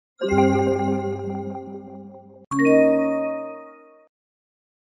It's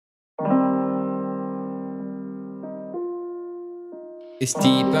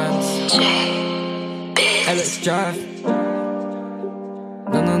Dbandsz. Let's drive.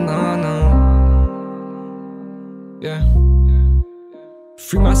 No. Yeah.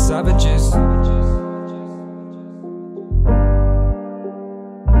 Free my savages.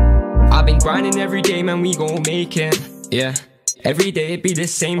 I've been grinding every day, man, we gon' make it. Yeah. Every day it be the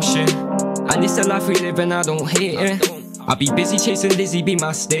same shit. And it's the life we live and I don't hate it. I be busy chasing Lizzie, be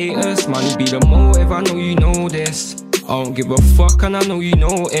my status. Money be the motive, I know you know this. I don't give a fuck and I know you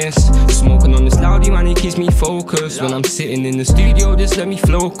notice. Smoking on this loudie, man, it keeps me focused. When I'm sitting in the studio, just let me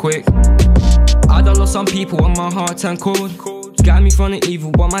flow quick. I done lost some people and my heart turned cold. Got me from the evil,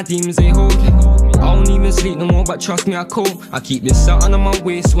 but my demons they hold. I don't even sleep no more, but trust me I cope. I keep this out under my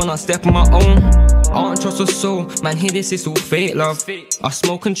waist when I step on my own. I don't trust a soul, man, hear this, it's all fake love. I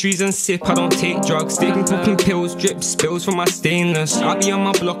smoke on trees and sip, I don't take drugs. Taking fucking pills, drip spills from my stainless. I be on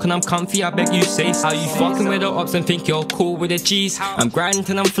my block and I'm comfy, I beg you say. How you fucking with the ops and think you're cool with the G's? I'm grinding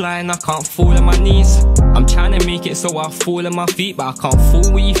till I'm flying, I can't fall on my knees. I'm trying to make it so I fall on my feet, but I can't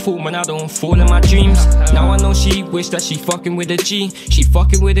fall where you fall, man, I don't fall in my dreams. Now I know she wish that she fucking with a G. She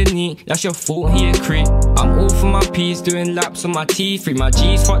fucking with a knee, that's your fault, he a creep. I'm all for my peas, doing laps on my teeth. Free my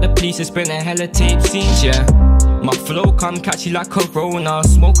G's, fuck the police, it's been a hella tape scenes, yeah. My flow come catchy like Corona.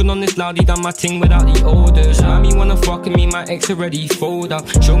 Smoking on this loudie, done my thing without the orders. Mommy wanna fuck with me, my ex already fold up.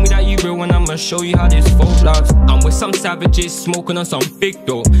 Show me that you real and I'ma show you how this folk loves. I'm with some savages, smoking on some big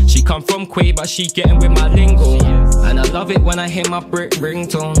dope. She come from Quay, but she getting with my lingo. And I love it when I hear my brick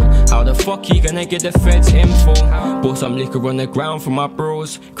ringtone. How the fuck you gonna get the feds info? Bought some liquor on the ground for my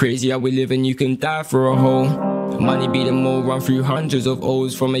bros. Crazy how we live and you can die for a hole. Money be the more, run through hundreds of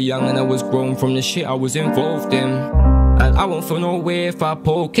O's. From a young and I was grown from the shit I was involved in. And I won't feel no way if I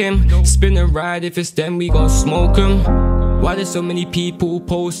poke him. Spin a ride, if it's them we gon' smoke him. Why there's so many people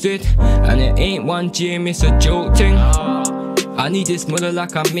posted? And it ain't one gym, it's a joke thing. I need this mother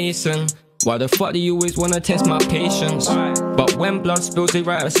like I'm Mason. Why the fuck do you always wanna test my patience? But when blood spills they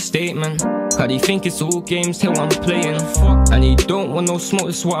write a statement. Cause they think it's all games till I'm playing. And he don't want no smoke,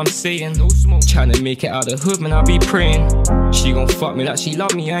 that's what I'm saying. Tryna make it out the hood, man, I be praying. She gon' fuck me like she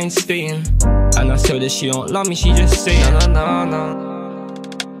love me, I ain't staying. And I tell her she don't love me, she just saying. No.